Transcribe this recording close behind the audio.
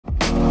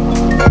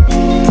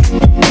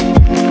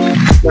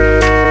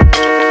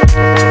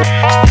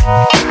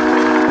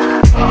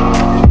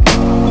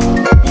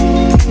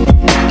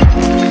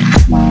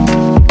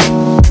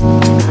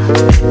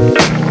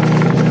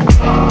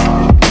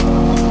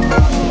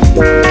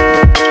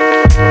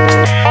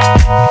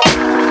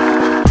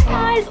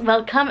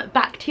welcome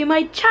back to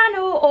my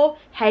channel, or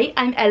hey,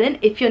 I'm Ellen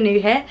if you're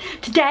new here.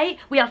 Today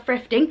we are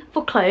thrifting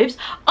for clothes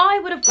I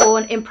would have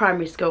worn in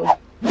primary school.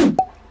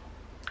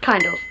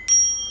 Kind of.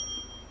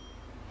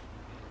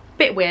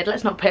 Bit weird,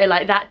 let's not put it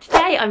like that.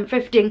 Today I'm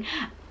thrifting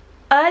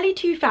early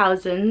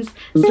 2000s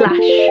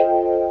slash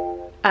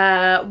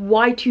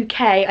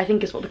Y2K, I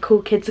think is what the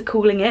cool kids are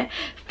calling it,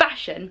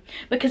 fashion,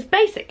 because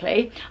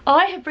basically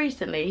I have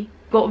recently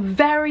got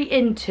very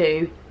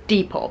into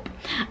Depop,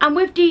 and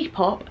with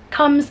Depop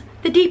comes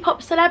the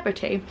Depop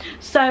celebrity.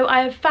 So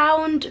I have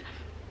found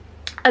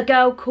a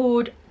girl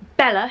called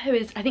Bella, who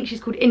is, I think she's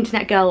called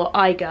Internet Girl or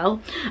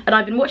iGirl, and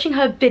I've been watching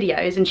her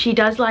videos, and she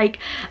does like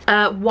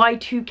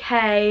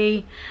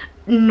Y2K,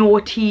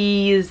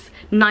 noughties,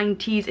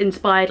 90s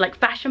inspired like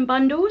fashion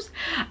bundles,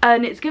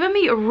 and it's given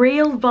me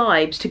real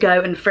vibes to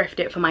go and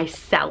thrift it for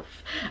myself,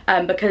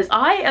 because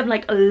I am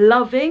like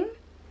loving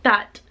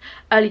that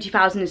early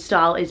 2000s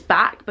style is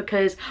back,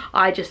 because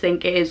I just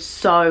think it is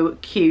so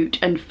cute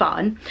and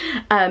fun,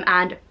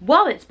 and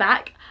while it's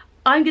back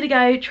I'm gonna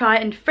go try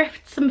and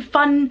thrift some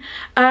fun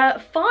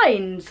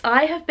finds.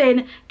 I have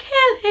been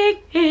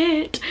killing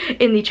it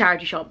in the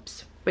charity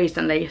shops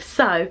recently,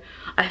 so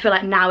I feel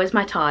like now is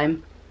my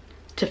time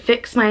to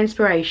fix my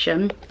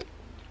inspiration,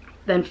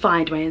 then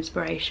find my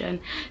inspiration.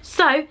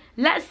 So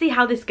let's see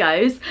how this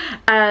goes,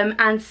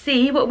 and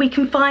see what we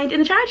can find in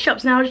the charity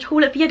shops. Now I'll just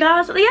haul it for you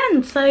guys at the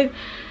end. So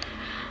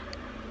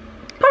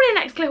probably the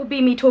next clip will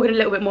be me talking a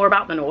little bit more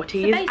about the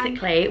noughties. So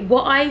basically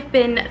what I've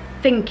been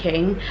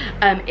thinking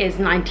is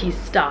 90s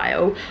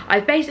style.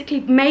 I've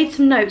basically made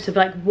some notes of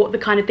like what the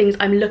kind of things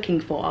I'm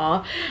looking for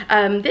are.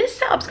 This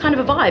setup's kind of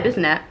a vibe,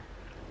 isn't it?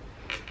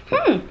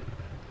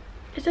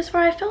 Is this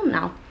where I film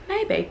now?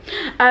 Maybe.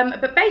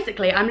 But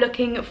basically I'm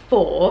looking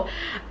for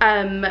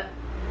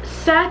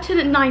certain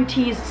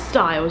 90s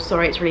styles.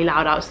 Sorry, it's really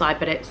loud outside,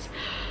 but it's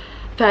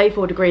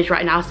 34 degrees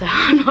right now, so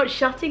I'm not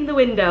shutting the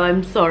window,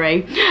 I'm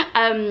sorry.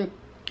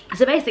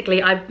 So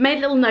basically I've made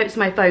little notes on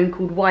my phone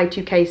called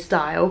Y2K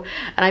style,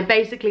 and I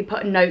basically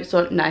put notes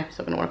on, no, it's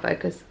not gonna wanna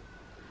focus.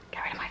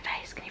 Get rid of my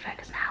face, can you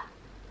focus now?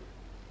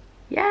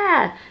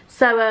 Yeah,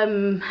 so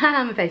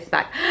my face is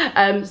back.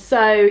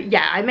 So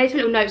yeah, I made some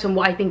little notes on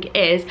what I think it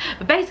is,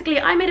 but basically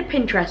I made a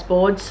Pinterest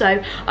board,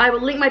 so I will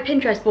link my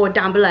Pinterest board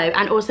down below,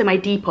 and also my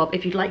Depop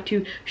if you'd like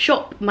to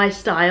shop my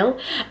style,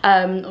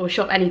 or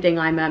shop anything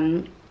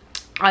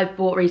I've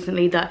bought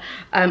recently that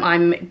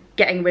I'm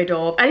getting rid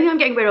of. Anything I'm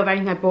getting rid of,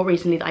 anything I bought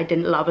recently that I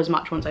didn't love as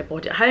much once I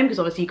bought it at home, because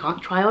obviously you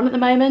can't try on at the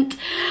moment.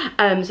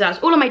 So that's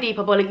all on my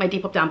Depop. I'll link my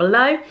Depop down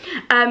below.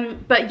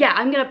 But yeah,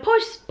 I'm gonna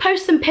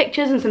post some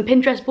pictures and some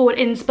Pinterest board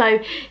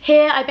inspo.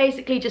 Here I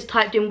basically just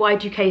typed in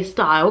Y2K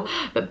style,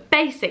 but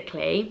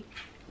basically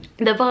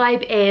the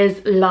vibe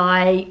is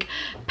like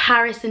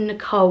Paris and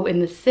Nicole in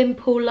The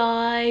Simple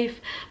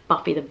Life,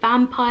 Buffy the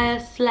Vampire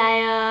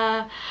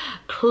Slayer,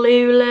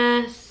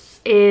 Clueless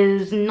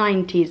is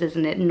 90s,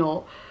 isn't it,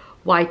 not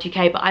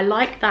Y2K, but I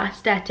like that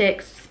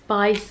aesthetic.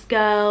 Spice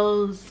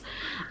Girls,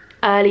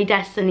 early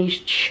Destiny's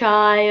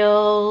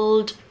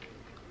Child,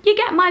 you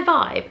get my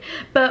vibe.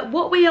 But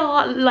what we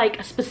are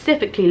like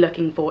specifically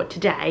looking for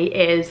today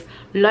is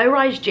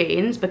low-rise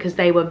jeans, because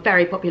they were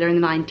very popular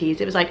in the 90s.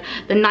 It was like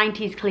the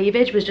 90s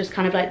cleavage was just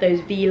kind of like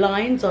those V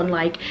lines on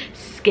like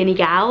skinny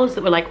gals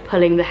that were like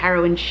pulling the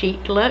heroin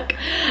chic look.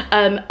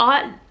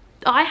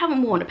 I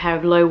haven't worn a pair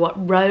of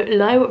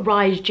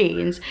low-rise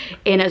jeans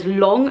in as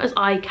long as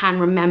I can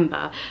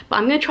remember, but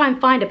I'm going to try and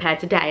find a pair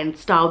today and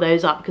style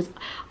those up, because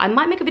I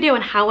might make a video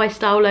on how I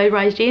style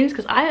low-rise jeans,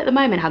 because I at the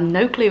moment have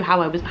no clue how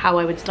I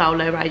would style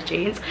low-rise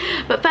jeans.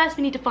 But first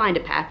we need to find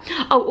a pair.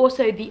 Oh,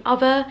 also the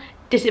other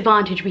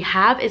disadvantage we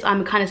have is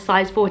I'm a kind of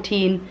size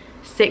 14,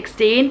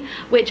 16,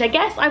 which I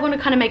guess I want to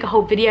kind of make a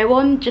whole video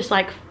on, just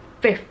like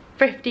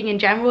thrifting in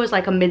general as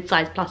like a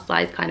mid-size plus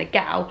size kind of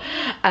gal,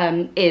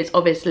 is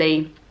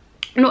obviously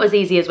not as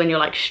easy as when you're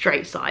like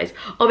straight size.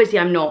 Obviously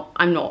I'm not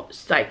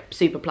like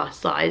super plus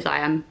size. I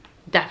am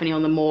definitely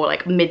on the more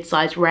like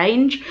mid-size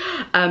range,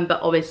 but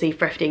obviously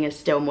thrifting is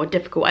still more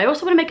difficult. I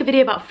also want to make a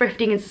video about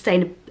thrifting and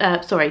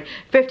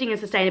thrifting and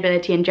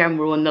sustainability in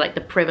general, and the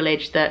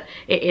privilege that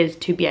it is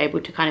to be able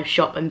to kind of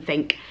shop and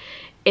think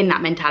in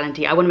that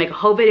mentality. I want to make a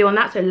whole video on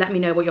that, so let me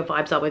know what your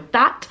vibes are with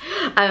that.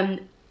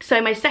 So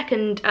my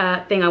second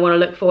thing I want to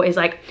look for is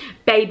like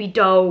baby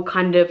doll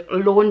kind of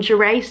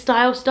lingerie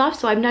style stuff.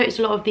 So I've noticed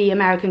a lot of the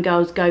American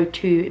girls go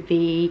to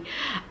the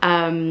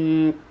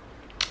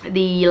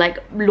like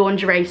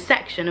lingerie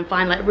section and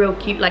find like real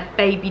cute like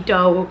baby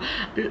doll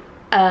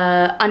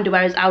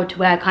underwear as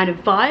outerwear kind of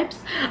vibes,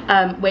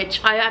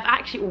 which I have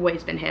actually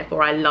always been here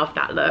for. I love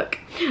that look.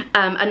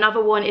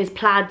 Another one is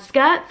plaid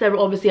skirts. There are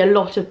obviously a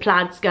lot of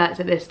plaid skirts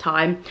at this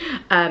time.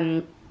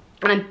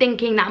 And I'm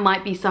thinking that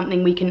might be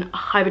something we can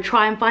either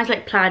try and find,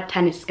 like plaid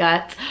tennis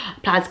skirts,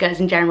 plaid skirts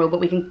in general,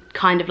 but we can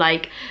kind of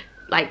like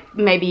like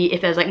maybe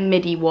if there's like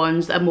midi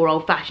ones that are more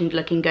old-fashioned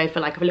looking, go for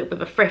like a little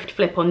bit of a thrift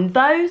flip on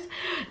those.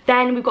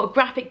 Then we've got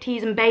graphic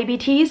tees and baby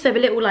tees, so the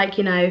little like,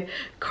 you know,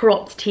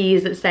 cropped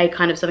tees that say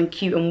kind of something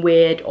cute and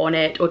weird on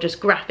it, or just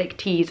graphic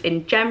tees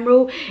in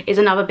general is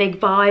another big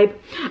vibe.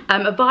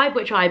 A vibe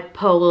which I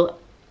pull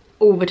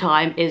all the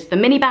time is the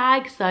mini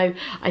bag, so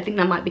I think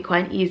that might be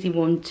quite an easy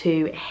one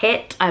to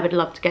hit. I would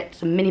love to get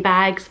some mini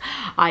bags.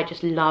 I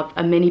just love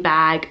a mini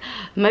bag.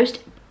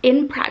 Most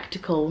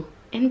unpractical,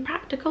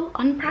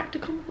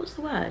 what's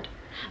the word?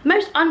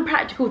 Most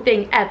unpractical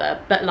thing ever,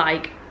 but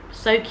like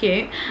so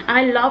cute. And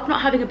I love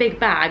not having a big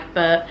bag,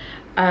 but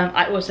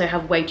I also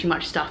have way too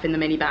much stuff in the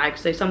mini bag,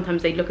 so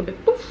sometimes they look a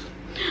bit poof.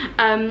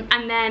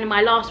 And then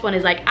my last one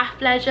is like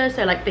athleisure,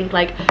 so like think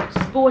like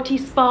Sporty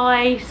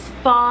Spice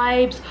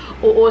vibes,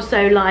 or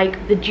also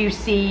like the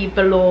juicy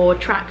velour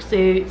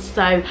tracksuits.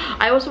 So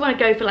I also want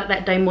to go for like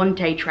that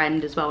Diamante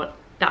trend as well.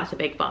 That's a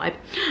big vibe.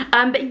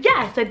 But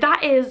yeah, so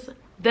that is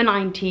the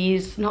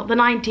 90s, not the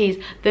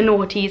 90s, the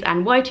noughties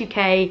and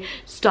Y2K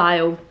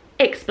style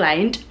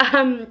explained.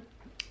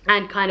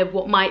 And kind of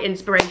what my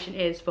inspiration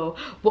is for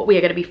what we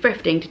are going to be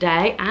thrifting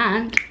today.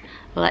 And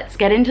let's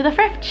get into the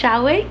thrift,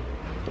 shall we?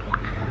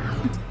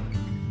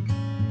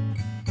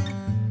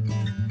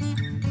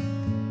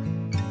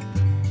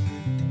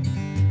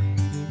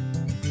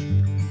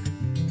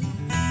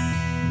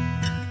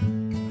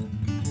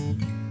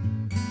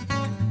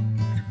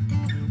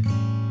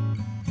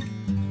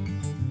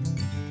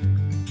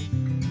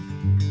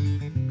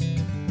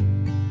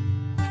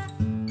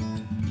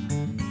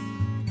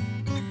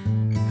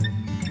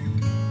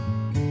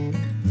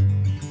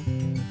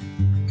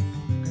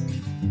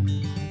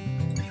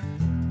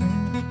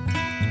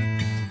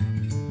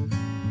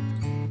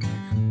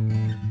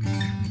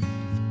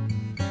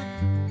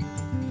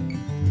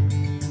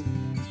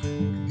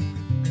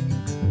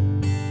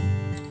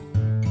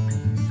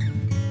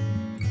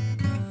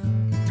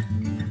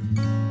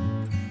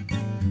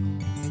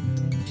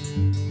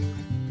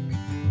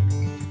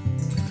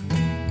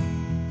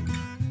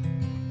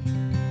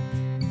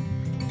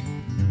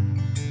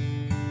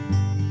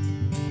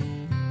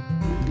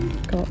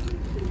 Got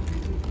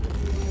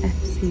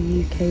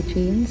FC UK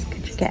jeans.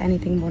 Could you get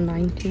anything more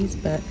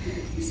 90s, but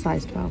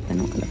size 12, they're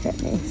not going to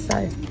fit me,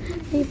 so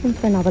leave them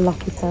for another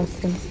lucky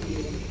person.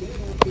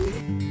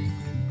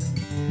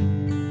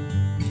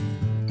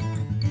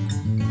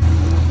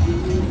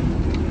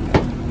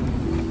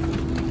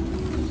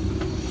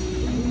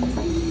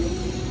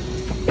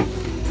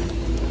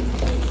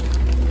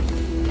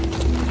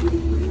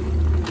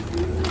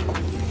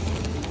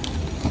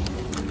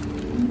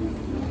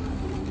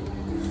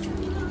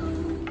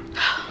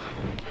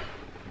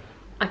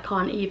 I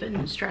can't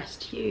even stress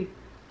to you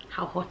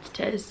how hot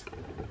it is.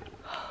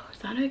 Is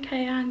that an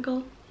okay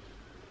angle?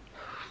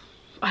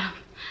 There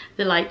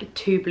are like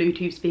 2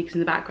 Bluetooth speakers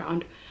in the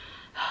background.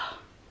 I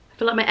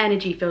feel like my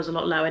energy feels a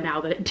lot lower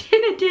now than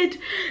it did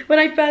when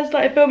I first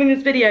started filming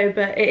this video,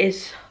 but it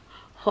is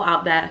hot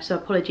out there, so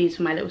apologies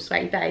for my little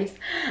sweaty face.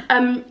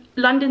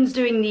 London's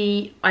doing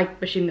the, I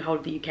assume the whole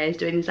of the UK is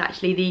doing this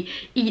actually, the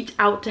Eat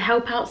Out to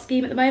Help Out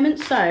scheme at the moment.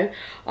 So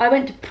I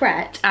went to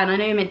Pret, and I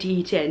know you're meant to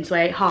eat in, so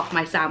I ate half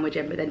my sandwich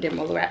in, but then didn't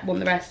want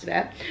the rest of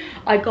it.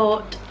 I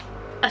got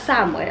a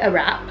sandwich, a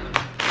wrap,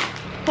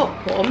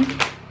 popcorn,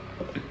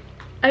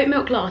 oat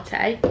milk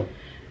latte,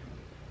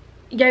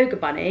 yoga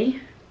bunny,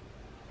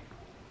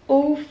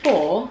 all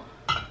for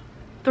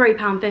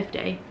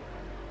 £3.50.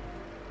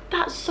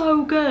 That's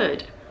so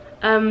good.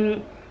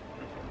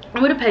 I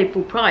would have paid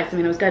full price. I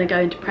mean, I was going to go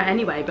into Pret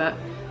anyway, but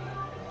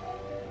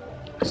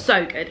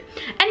so good.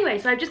 Anyway,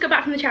 so I've just got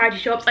back from the charity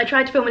shops. I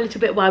tried to film a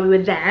little bit while we were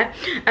there.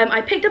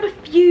 I picked up a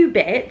few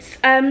bits,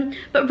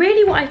 but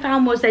really what I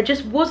found was there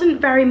just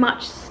wasn't very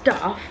much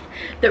stuff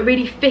that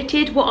really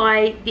fitted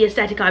the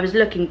aesthetic I was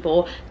looking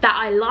for, that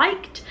I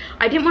liked.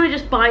 I didn't want to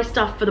just buy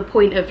stuff for the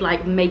point of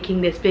like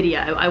making this video.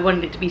 I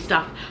wanted it to be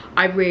stuff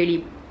I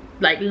really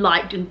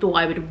liked and thought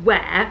I would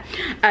wear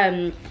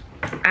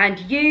and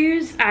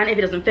use, and if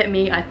it doesn't fit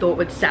me, I thought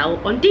would sell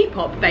on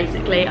Depop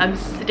basically. I'm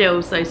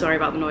still so sorry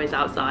about the noise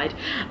outside,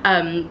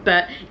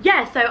 but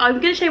yeah, so I'm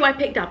gonna show you what I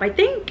picked up. I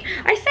think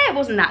I say it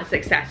wasn't that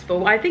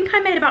successful. I think I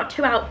made about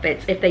 2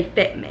 outfits if they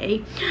fit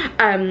me,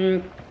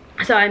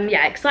 so I'm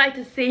excited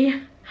to see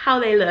how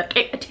they look.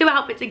 2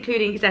 outfits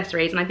including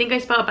accessories, and I think I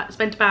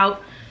spent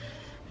about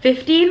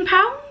 £15.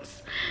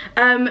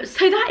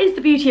 So that is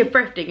the beauty of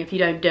thrifting if you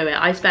don't do it.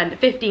 I spent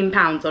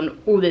 £15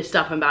 on all this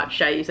stuff I'm about to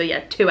show you. So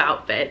yeah, 2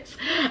 outfits.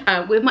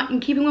 In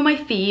keeping with my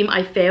theme,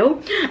 I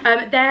feel.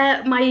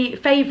 They're my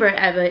favourite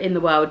ever in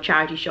the world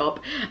charity shop,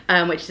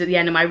 which is at the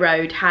end of my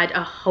road, had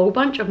a whole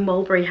bunch of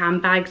Mulberry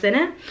handbags in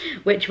it,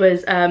 which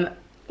was,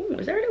 ooh,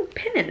 is there a little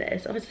pin in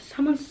this? Or is it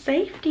someone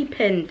safety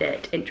pinned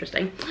it?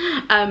 Interesting.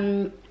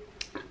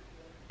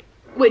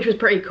 Which was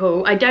pretty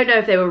cool. I don't know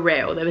if they were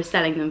real. They were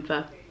selling them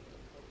for...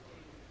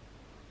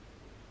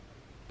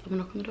 Someone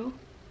knock on the door?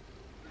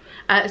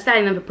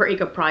 Selling them for pretty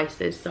good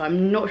prices, so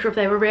I'm not sure if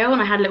they were real,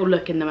 and I had a little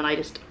look in them and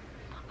I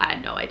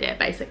had no idea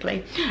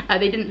basically.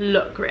 They didn't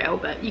look real,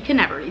 but you can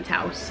never really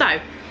tell.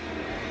 So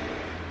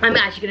I'm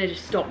actually gonna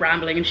just stop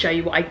rambling and show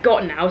you what I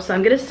got now. So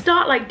I'm gonna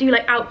start do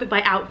outfit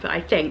by outfit,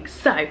 I think.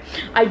 So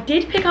I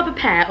did pick up a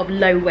pair of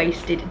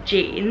low-waisted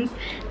jeans.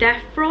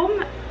 They're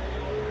from,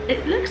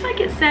 it looks like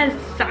it says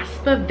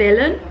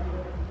Sarsaparilla.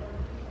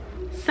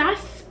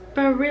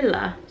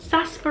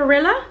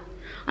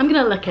 I'm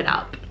gonna look it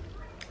up.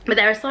 But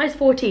they're a size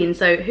 14,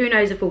 so who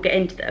knows if we'll get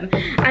into them.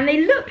 And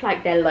they look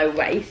like they're low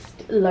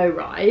waist, low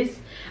rise.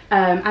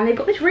 And they've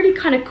got this really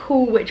kind of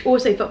cool, which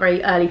also felt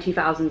very early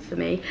 2000s for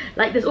me.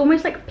 Like there's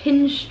almost like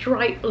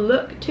pinstripe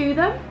look to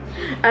them.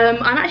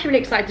 I'm actually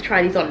really excited to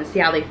try these on and see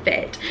how they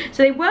fit.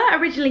 So they were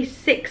originally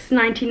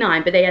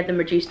 $6.99, but they had them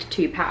reduced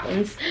to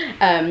 £2.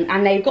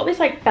 And they've got this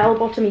like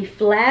bell-bottomy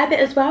flare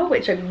bit as well,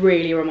 which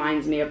really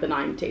reminds me of the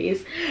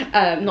 90s.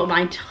 Not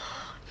 90s.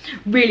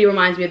 Really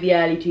reminds me of the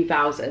early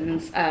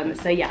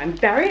 2000s. So yeah, I'm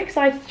very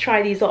excited to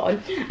try these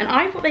on, and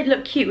I thought they'd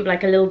look cute with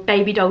like a little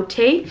baby doll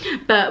tee,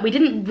 but we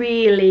didn't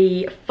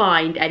really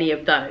find any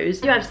of those.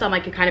 I do have some I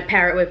could kind of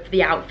pair it with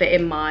the outfit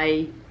in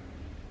my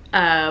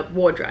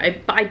wardrobe,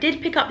 but I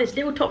did pick up this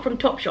little top from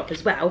Topshop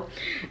as well.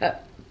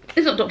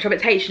 It's not Topshop,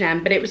 it's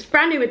H&M, but it was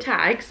brand new with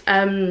tags.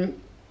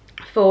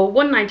 For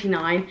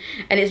 $1.99,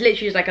 and it's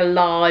literally just like a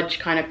large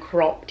kind of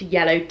cropped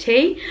yellow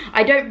tee.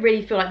 I don't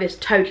really feel like this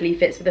totally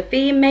fits with the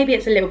theme. Maybe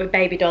it's a little bit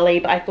baby dolly,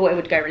 but I thought it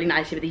would go really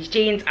nicely with these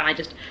jeans, and I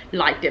just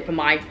liked it for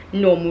my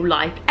normal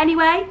life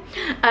anyway.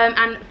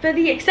 And for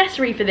the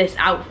accessory for this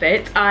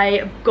outfit,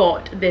 I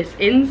got this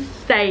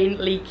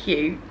insanely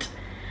cute,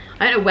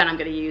 I don't know when I'm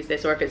going to use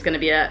this or if it's going to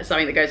be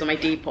something that goes on my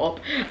Depop.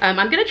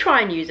 I'm going to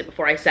try and use it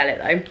before I sell it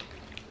though.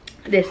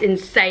 This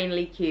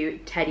insanely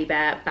cute teddy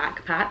bear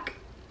backpack.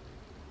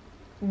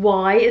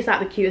 Why is that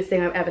the cutest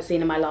thing I've ever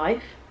seen in my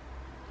life?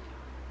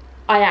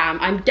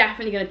 I'm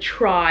definitely going to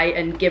try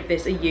and give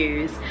this a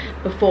use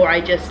before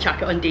I just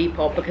chuck it on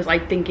Depop, because I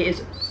think it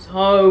is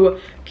so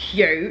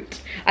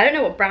cute. I don't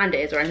know what brand it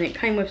is or anything. It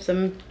came with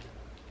some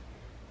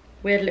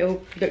weird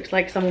little, looks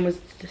like someone was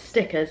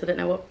stickers. I don't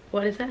know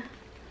what is it?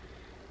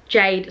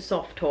 Jade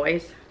Soft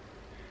Toys.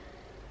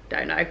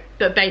 Don't know.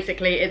 But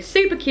basically it's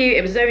super cute.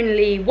 It was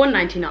only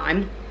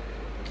 $1.99.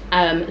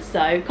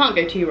 So can't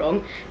go too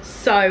wrong.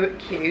 So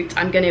cute.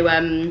 I'm gonna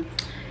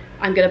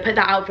put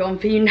that outfit on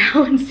for you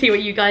now and see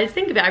what you guys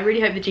think of it. I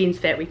really hope the jeans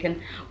fit. We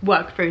can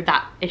work through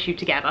that issue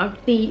together.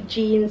 The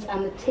jeans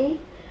and the tee.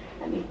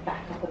 Let me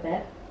back up a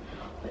bit.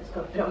 Let's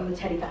go put it on the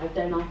teddy bag,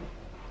 don't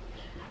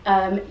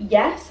I?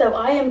 Yeah, so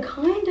I am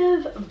kind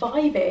of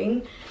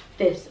vibing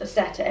this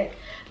aesthetic.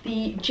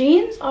 The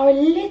jeans are a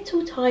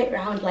little tight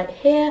round like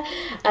here,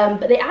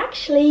 but they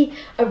actually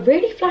are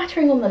really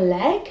flattering on the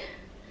leg.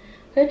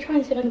 I'm gonna try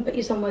and see if I can put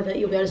you somewhere that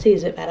you'll be able to see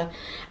this a bit better.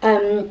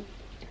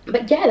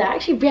 But yeah, they're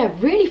actually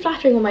really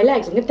flattering on my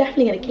legs. I'm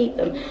definitely gonna keep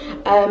them.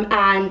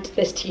 And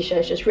this t-shirt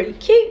is just really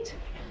cute.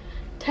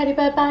 Teddy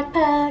bear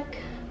backpack.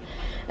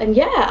 And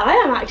yeah, I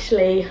am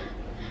actually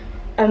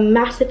a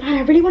massive fan.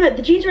 I really want to,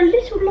 the jeans are a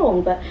little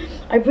long, but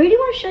I really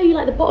want to show you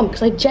like the bottom,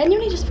 because I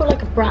genuinely just feel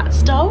like a brat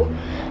stole.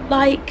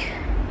 Like,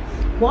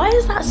 why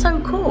is that so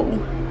cool?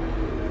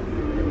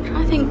 I'm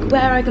trying to think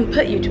where I can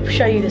put you to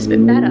show you this a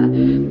bit better,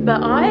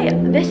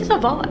 but this is a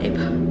vibe.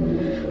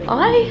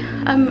 I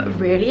am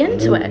really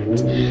into it.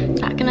 Is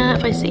that gonna,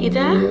 if I sit you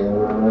there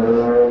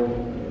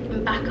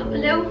and back up a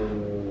little?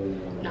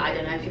 No, I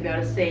don't know if you'll be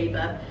able to see,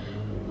 but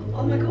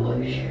oh my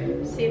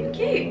gosh, super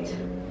cute.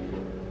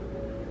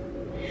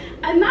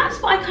 And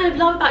that's what I kind of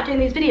love about doing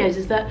these videos,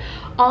 is that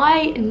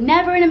I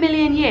never in a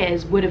million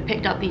years would have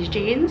picked up these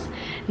jeans,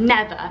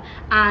 never.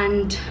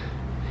 And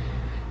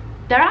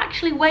they're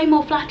actually way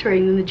more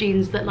flattering than the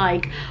jeans that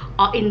like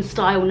are in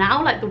style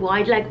now, like the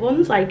wide leg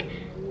ones. Like,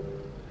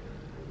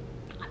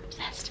 I'm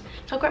obsessed.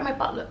 Look how great my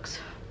butt looks.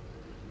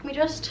 Can we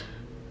just,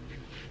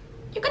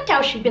 you could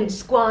tell she'd been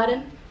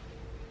squatting.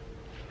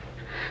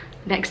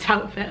 Next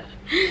outfit.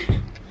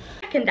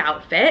 Second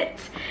outfit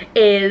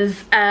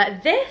is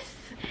this.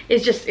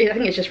 Is just, I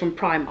think it's just from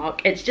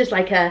Primark. It's just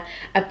like a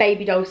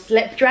baby doll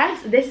slip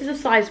dress. This is a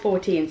size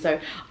 14, so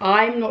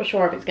I'm not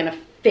sure if it's gonna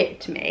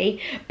fit me,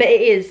 but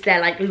it is their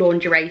like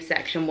lingerie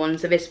section one.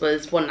 So this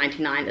was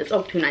 $1.99. It's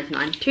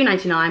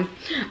 $2.99.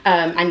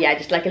 And yeah,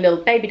 just like a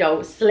little baby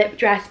doll slip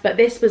dress. But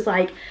this was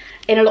like,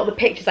 in a lot of the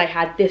pictures I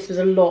had, this was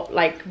a lot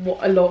like what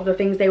a lot of the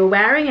things they were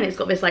wearing, and it's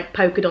got this like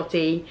polka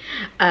dotty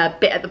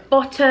bit at the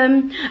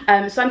bottom.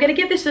 So I'm gonna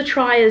give this a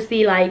try as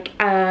the like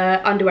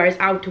underwear as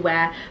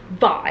outerwear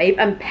vibe,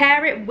 and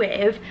pair it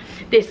with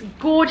this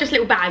gorgeous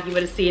little bag you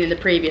would have seen in the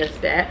previous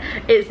bit.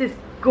 It's this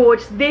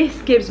gorgeous,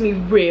 this gives me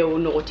real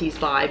noughties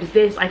vibes.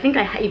 This, I think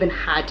I even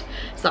had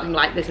something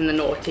like this in the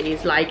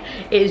noughties. Like,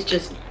 it is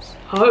just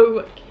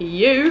so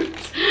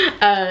cute.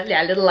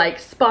 Yeah, a little like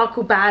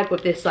sparkle bag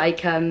with this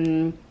like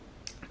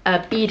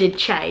beaded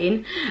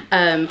chain.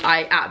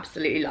 I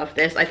absolutely love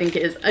this. I think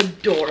it is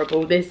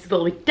adorable. This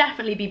will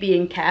definitely be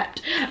being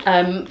kept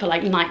for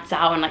like nights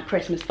out and like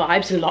Christmas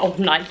vibes. A lot of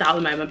nights out at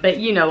the moment, but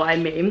you know what I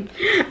mean.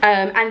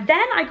 And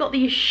then I got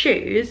these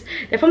shoes.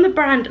 They're from the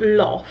brand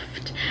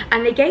Loft,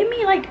 and they gave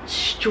me like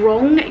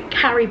strong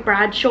Carrie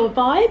Bradshaw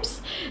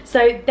vibes.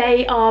 So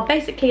they are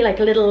basically like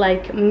a little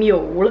like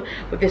mule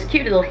with this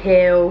cute little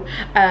heel.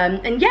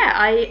 And yeah,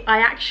 I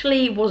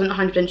actually wasn't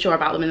 100% sure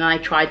about them, and then I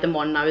tried them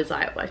on and I was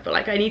like, oh, I feel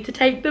like I need to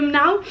take them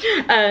now.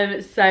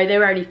 So they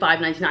were only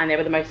 $5.99. They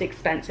were the most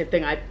expensive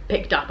thing I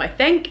picked up, I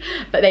think,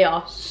 but they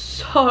are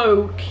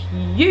so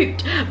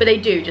cute. But they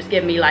do just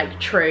give me like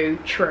true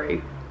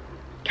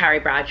Carrie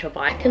Bradshaw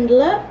vibe. And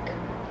look,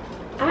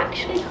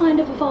 actually kind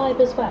of a vibe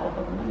as well.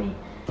 Hold on, let me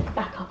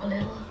back up a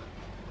little.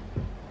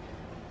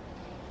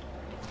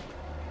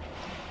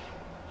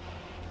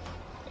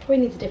 Probably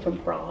needs a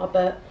different bra,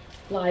 but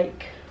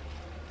like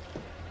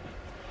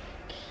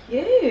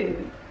cute.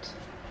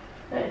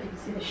 I don't know if you can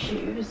see the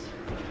shoes.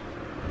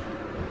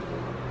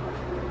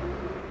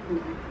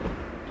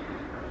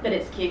 But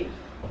it's cute.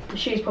 The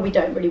shoes probably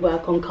don't really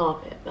work on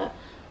carpet, but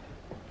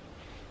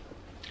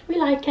we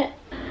like it.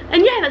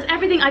 And yeah, that's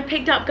everything I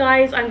picked up,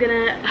 guys.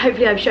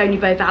 Hopefully I've shown you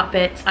both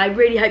outfits. I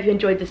really hope you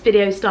enjoyed this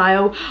video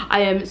style. I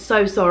am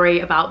so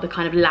sorry about the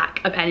kind of lack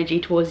of energy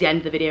towards the end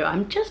of the video.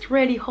 I'm just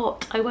really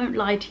hot, I won't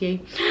lie to you.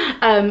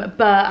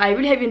 But I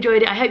really hope you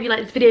enjoyed it. I hope you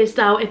like this video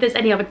style. If there's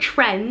any other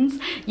trends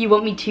you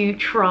want me to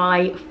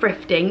try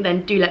thrifting,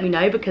 then do let me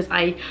know, because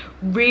I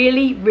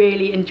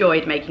really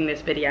enjoyed making this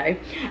video.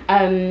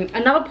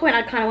 Another point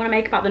I kind of want to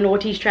make about the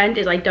naughties trend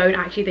is I don't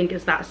actually think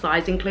it's that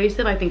size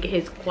inclusive. I think it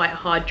is quite a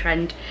hard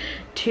trend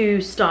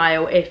to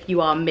style if you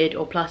are mid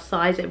or plus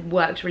size. It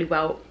works really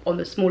well on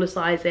the smaller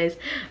sizes,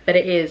 but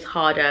it is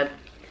harder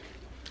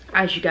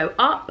as you go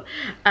up.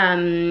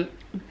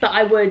 But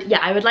I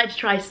would like to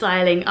try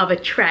styling other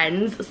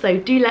trends, so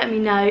do let me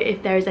know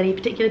if there is any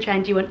particular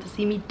trend you want to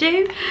see me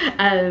do.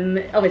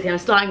 Obviously I'm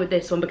starting with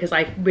this one because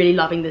I'm really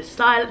loving this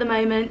style at the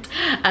moment,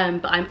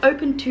 but I'm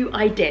open to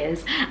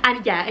ideas.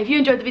 And yeah, if you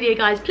enjoyed the video,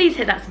 guys, please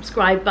hit that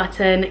subscribe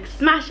button,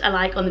 smash a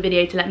like on the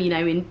video to let me know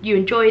you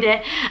enjoyed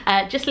it.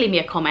 Just leave me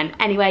a comment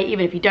anyway,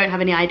 even if you don't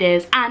have any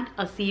ideas, and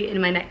I'll see you in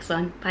my next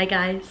one. Bye,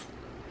 guys.